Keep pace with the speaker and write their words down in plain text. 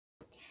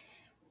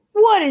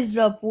What is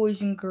up,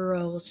 boys and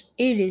girls?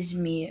 It is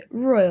me,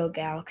 Royal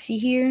Galaxy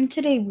here, and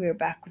today we are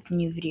back with a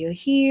new video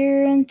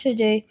here, and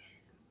today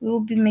we will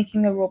be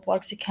making a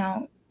Roblox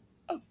account,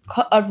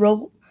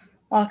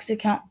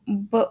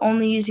 but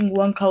only using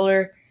one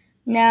color.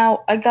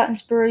 Now, I got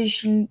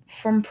inspiration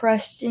from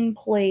Preston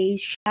Playz.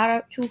 Shout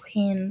out to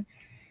him.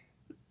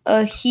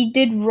 He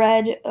did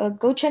red.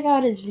 Go check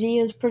out his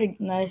videos, pretty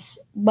nice.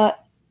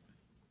 But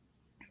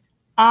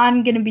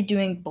I'm gonna be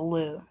doing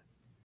blue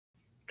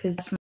because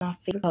that's my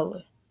favorite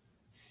color.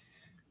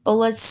 But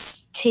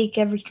let's take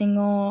everything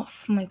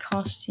off. My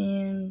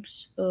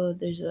costumes. Oh,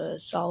 there's a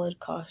solid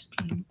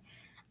costume.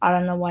 I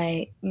don't know why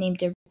I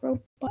named it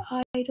Robot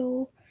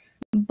Idol.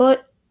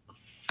 But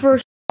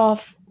first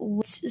off,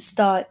 let's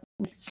start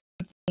with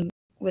something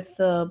with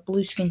the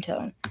blue skin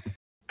tone.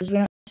 Because we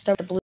don't start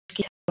with the blue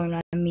skin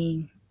tone,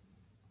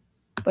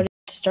 But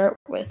to start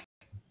with.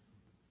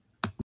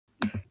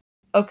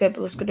 Okay, but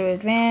let's go to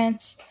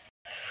advanced.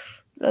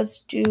 Let's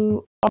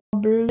do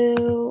all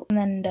blue and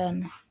then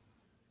done.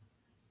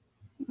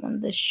 When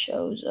this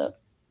shows up.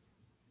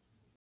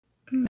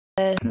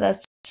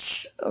 That's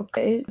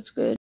okay, that's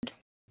good.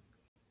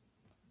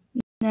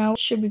 Now,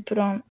 should we put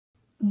on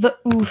the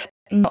oof?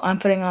 No, I'm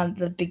putting on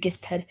the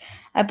biggest head.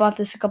 I bought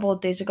this a couple of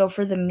days ago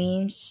for the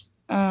memes.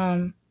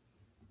 Why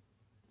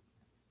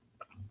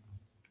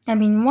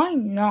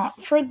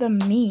not? For the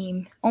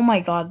meme. Oh my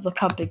god, look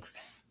how big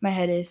my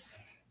head is.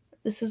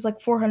 This is like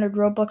 400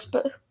 Robux,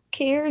 but who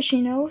cares,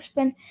 you know?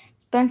 Spend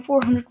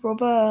 400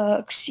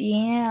 Robux.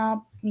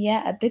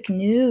 Yeah, a big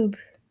noob.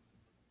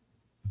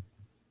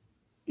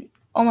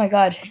 Oh my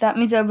god, that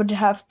means I would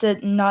have to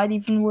not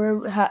even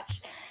wear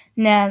hats.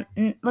 Nah,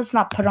 let's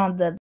not put on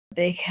the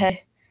big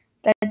head.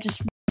 That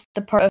just was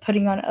the part of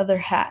putting on other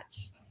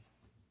hats.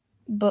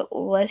 But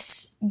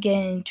let's get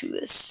into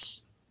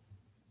this.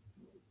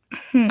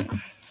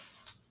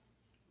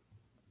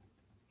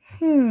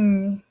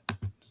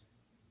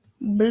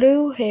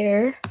 Blue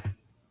hair.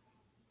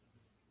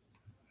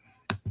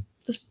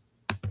 This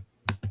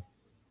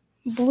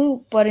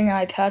blue button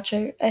eye patch.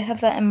 I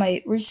have that in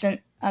my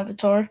recent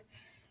avatar.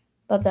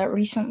 Bought that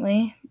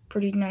recently.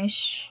 Pretty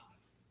nice.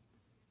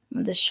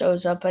 When this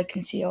shows up, I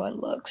can see how it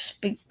looks.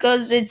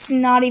 Because it's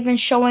not even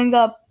showing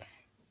up.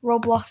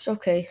 Roblox,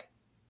 okay.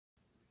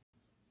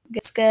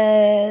 Let's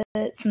get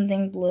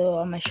something blue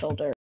on my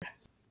shoulder.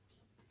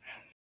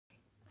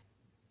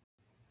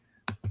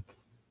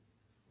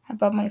 How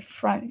about my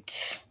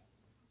front?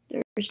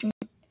 I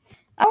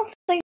don't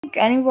think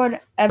anyone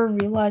ever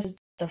realizes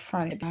the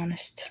front, to be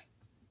honest.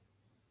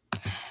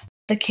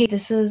 The cake,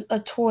 this is a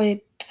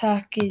toy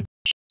package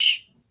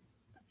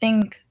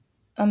thing.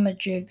 A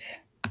jig.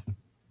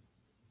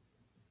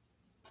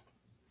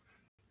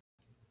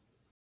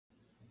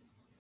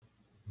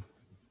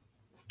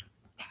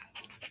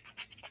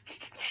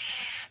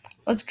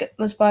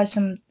 Let's buy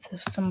some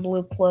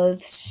blue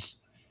clothes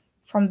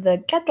from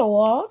the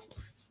catalog.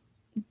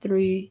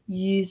 3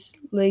 years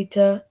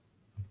later.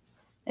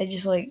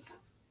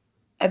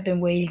 I've been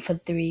waiting for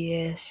 3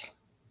 years.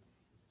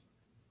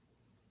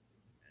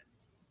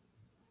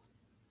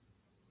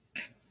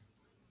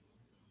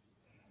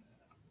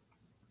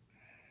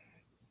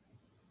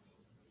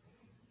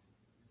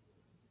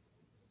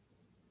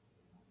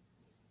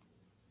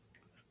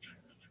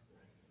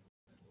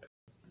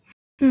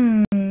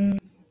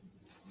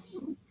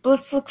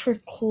 Let's look for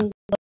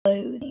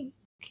clothing.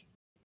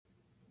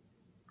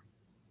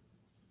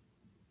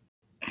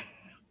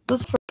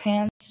 Let's look for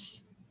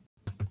pants.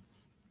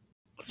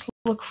 Let's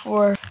look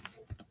for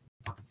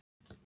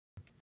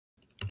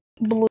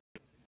blue.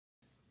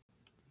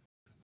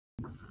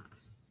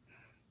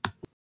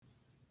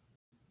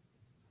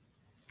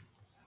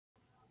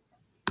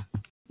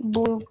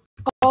 Blue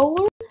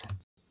color.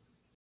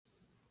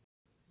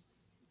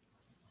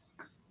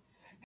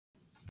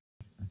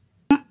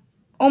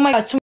 Oh my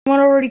god, someone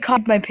already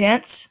copied my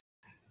pants.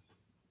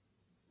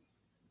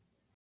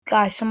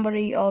 Guys,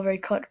 somebody already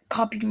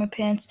copied my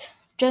pants.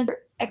 Gender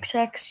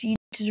XX, you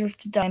deserve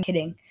to die. I'm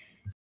kidding.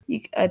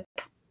 It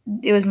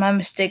was my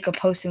mistake of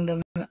posting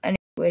them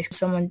anyway.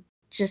 Someone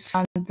just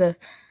found the.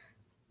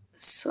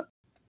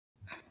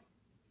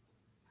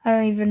 I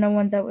don't even know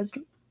when that was.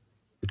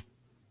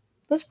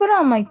 Let's put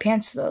on my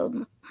pants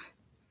though.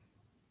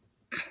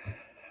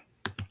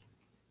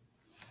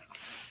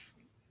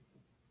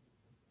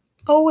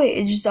 Oh wait,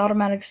 it just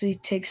automatically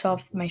takes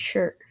off my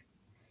shirt.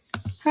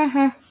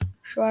 Haha.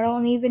 So I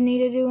don't even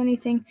need to do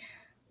anything.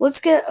 Let's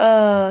get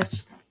a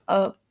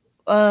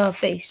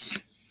face.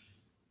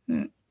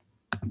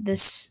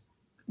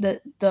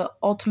 The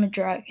ultimate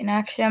dragon.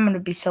 Actually, I'm gonna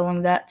be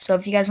selling that. So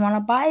if you guys want to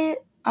buy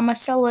it, I'm gonna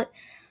sell it.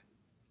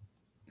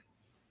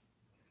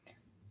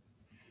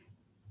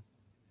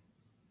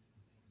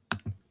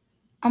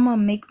 I'm gonna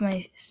make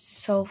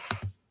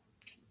myself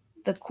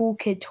the cool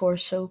kid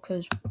torso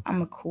because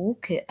I'm a cool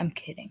kid. I'm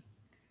kidding.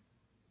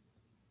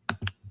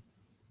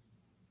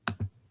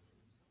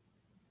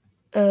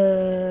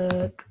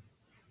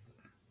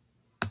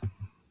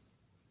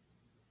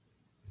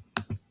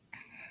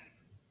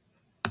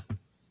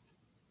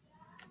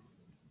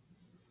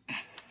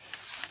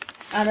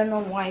 I don't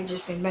know why I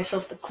just made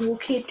myself the cool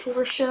kid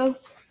torso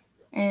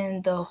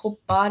and the whole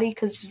body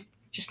because it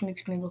just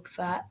makes me look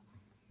fat.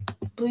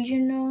 But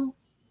who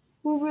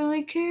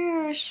really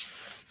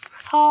cares?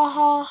 Ha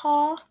ha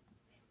ha.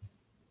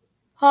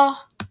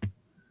 Ha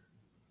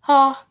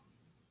ha.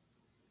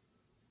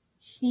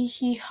 Hee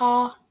hee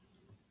ha.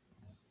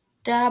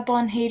 Dab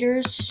on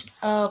haters.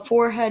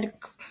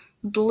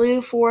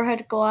 Blue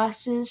forehead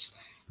glasses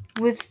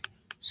with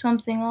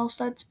something else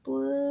that's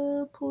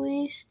blue,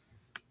 please.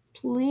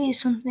 Please,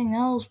 something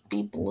else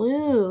be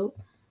blue.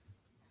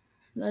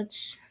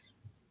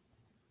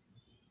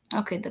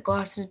 Okay, the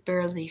glasses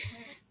barely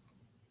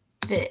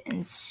fit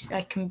and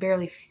I can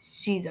barely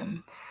see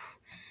them.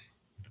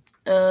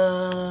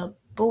 But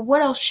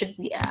what else should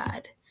we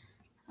add?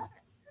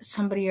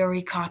 Somebody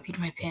already copied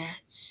my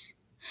pants.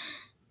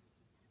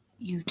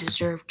 You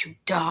deserve to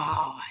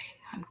die.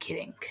 I'm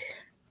kidding.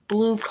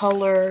 Blue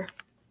color.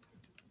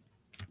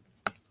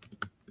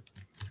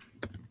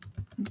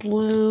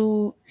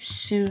 Blue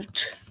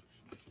suit.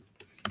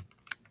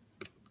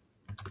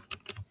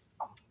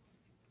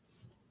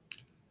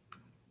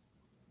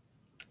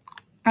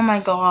 Oh my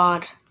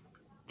god.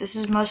 This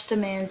is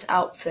Mustaman's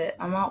outfit.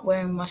 I'm not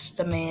wearing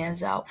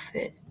Mustaman's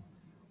outfit.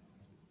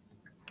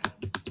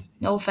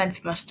 No offense,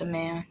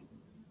 Mustaman.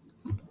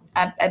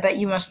 I bet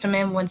you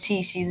Mustaman, once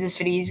he sees this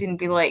video, he's gonna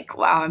be like,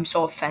 wow, I'm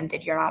so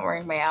offended you're not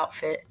wearing my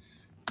outfit.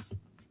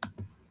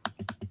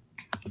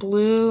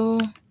 Blue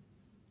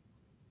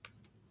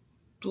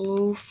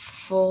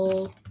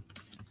full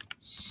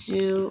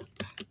suit.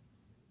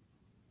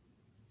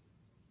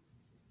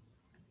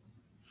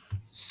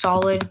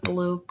 Solid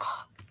blue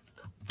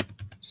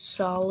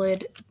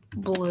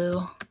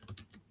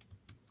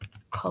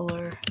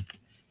color.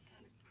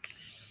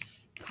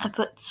 I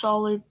put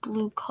solid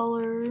blue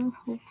color.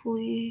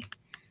 Hopefully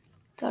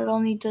that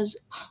only does.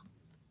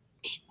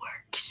 It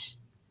works.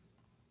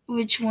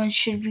 Which one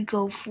should we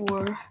go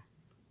for?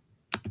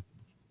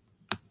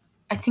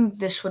 I think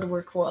this would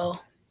work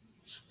well.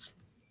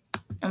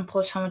 And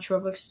plus, how much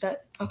Robux is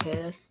that? Okay,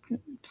 that's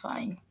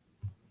fine.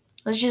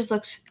 Let's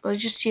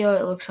just see how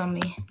it looks on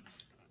me.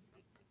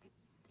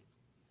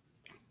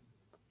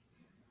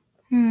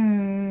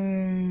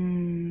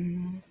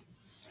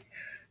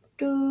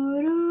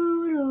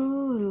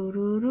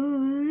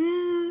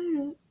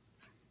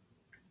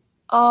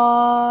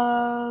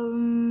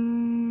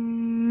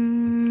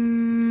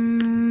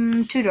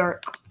 Too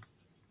dark.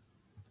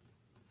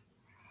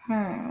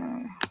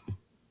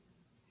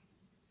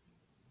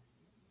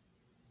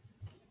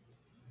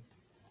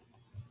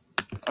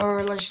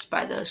 Or let's just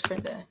buy those for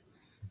the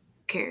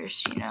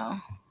cares,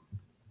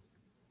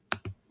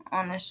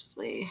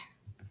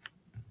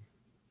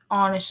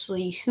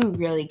 Honestly, who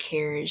really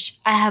cares?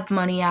 I have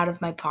money out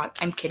of my pocket.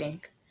 I'm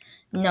kidding.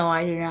 No,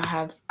 I do not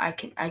have. I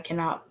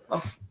cannot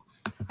afford.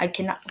 I'm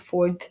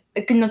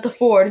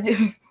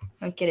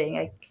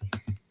kidding.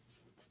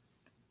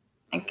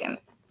 I can.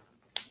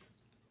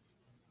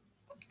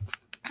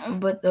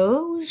 But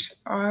those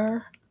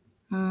are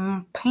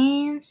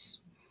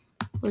pants.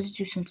 Let's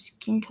do some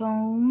skin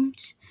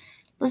tones.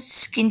 Let's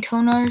skin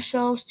tone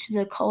ourselves to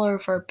the color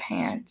of our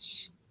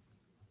pants.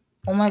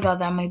 Oh my god,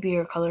 that might be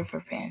our color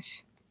for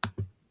pants.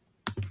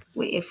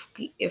 Wait,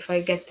 if I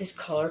get this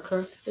color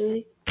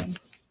correctly.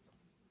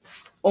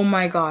 Oh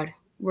my god,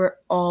 we're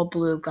all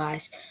blue,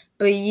 guys.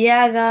 But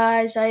yeah,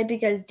 guys, I hope you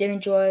guys did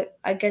enjoy.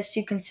 I guess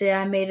you can say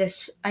I made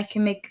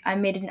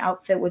an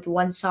outfit with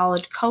one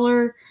solid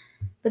color.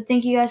 But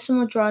thank you guys so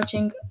much for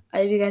watching. I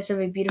hope you guys have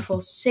a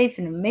beautiful, safe,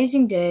 and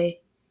amazing day.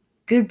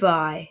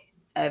 Goodbye,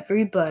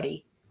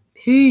 everybody.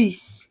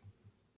 Peace.